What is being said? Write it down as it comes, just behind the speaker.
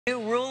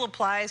New rule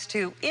applies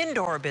to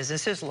indoor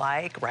businesses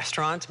like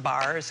restaurants,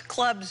 bars,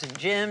 clubs, and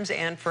gyms,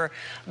 and for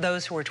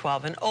those who are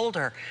 12 and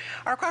older.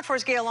 Our Quad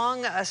 4's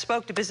Gayle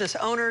spoke to business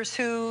owners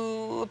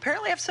who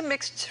apparently have some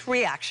mixed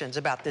reactions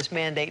about this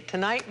mandate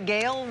tonight.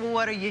 Gayle,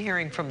 what are you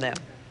hearing from them?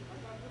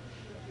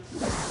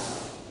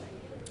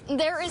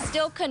 There is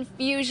still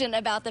confusion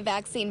about the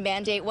vaccine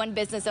mandate. One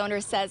business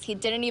owner says he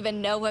didn't even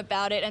know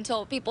about it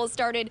until people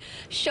started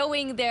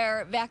showing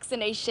their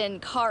vaccination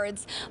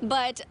cards.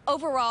 But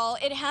overall,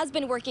 it has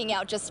been working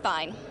out just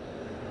fine.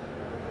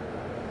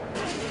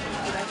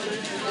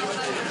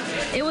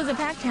 It was a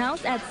packed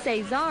house at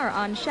Cesar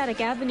on Shattuck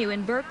Avenue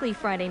in Berkeley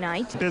Friday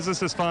night.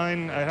 Business is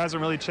fine. It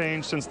hasn't really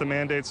changed since the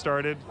mandate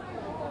started.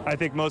 I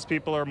think most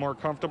people are more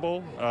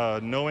comfortable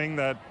knowing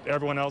that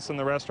everyone else in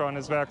the restaurant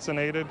is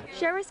vaccinated.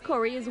 Cheris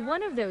Corey is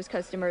one of those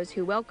customers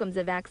who welcomes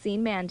a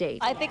vaccine mandate.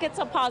 I think it's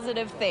a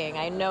positive thing.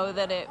 I know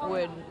that it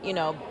would,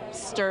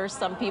 stir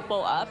some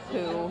people up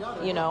who,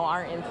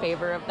 aren't in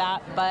favor of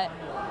that. But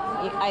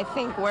I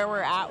think where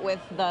we're at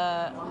with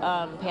the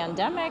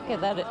pandemic,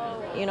 that,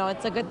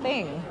 it's a good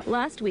thing.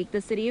 Last week,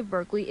 the city of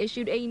Berkeley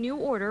issued a new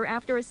order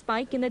after a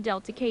spike in the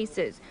Delta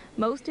cases.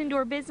 Most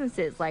indoor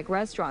businesses like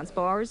restaurants,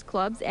 bars,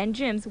 clubs, and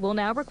gyms will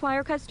now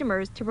require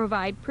customers to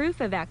provide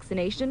proof of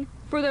vaccination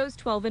for those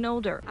 12 and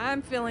older.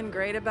 I'm feeling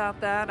great about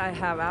that. I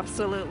have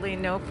absolutely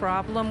no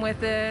problem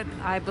with it.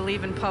 I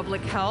believe in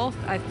public health.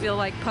 I feel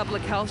like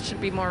public health should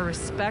be more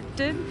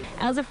respected.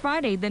 As of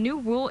Friday, the new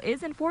rule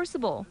is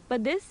enforceable,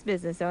 but this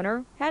business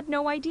owner had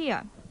no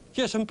idea.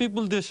 Yeah, some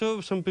people they show,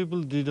 some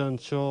people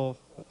didn't. So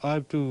I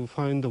have to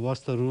find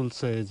what the rule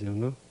says,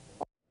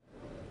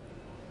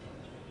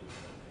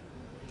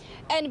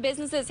 And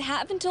businesses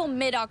have until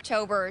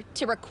mid-October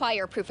to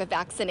require proof of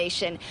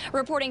vaccination.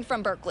 Reporting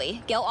from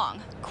Berkeley, Gayle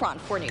Ong,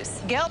 Quad 4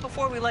 News. Gayle,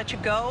 before we let you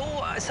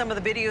go, some of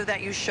the video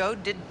that you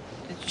showed did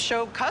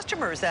show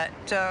customers that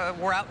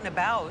were out and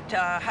about.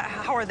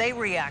 How are they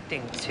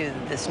reacting to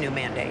this new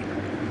mandate?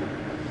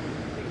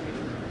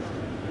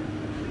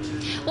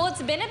 Well,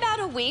 it's been about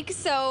a week,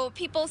 so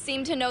people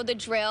seem to know the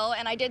drill.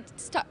 And I did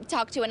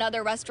talk to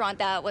another restaurant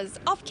that was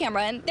off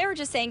camera, and they were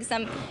just saying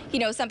some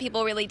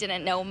people really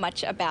didn't know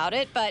much about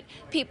it, but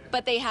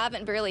they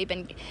haven't really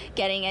been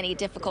getting any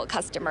difficult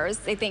customers.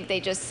 They think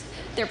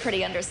they're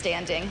pretty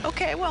understanding.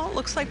 Okay, well, it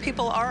looks like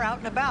people are out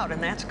and about,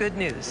 and that's good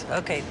news.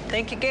 Okay,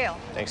 thank you, Gayle.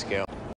 Thanks, Gayle.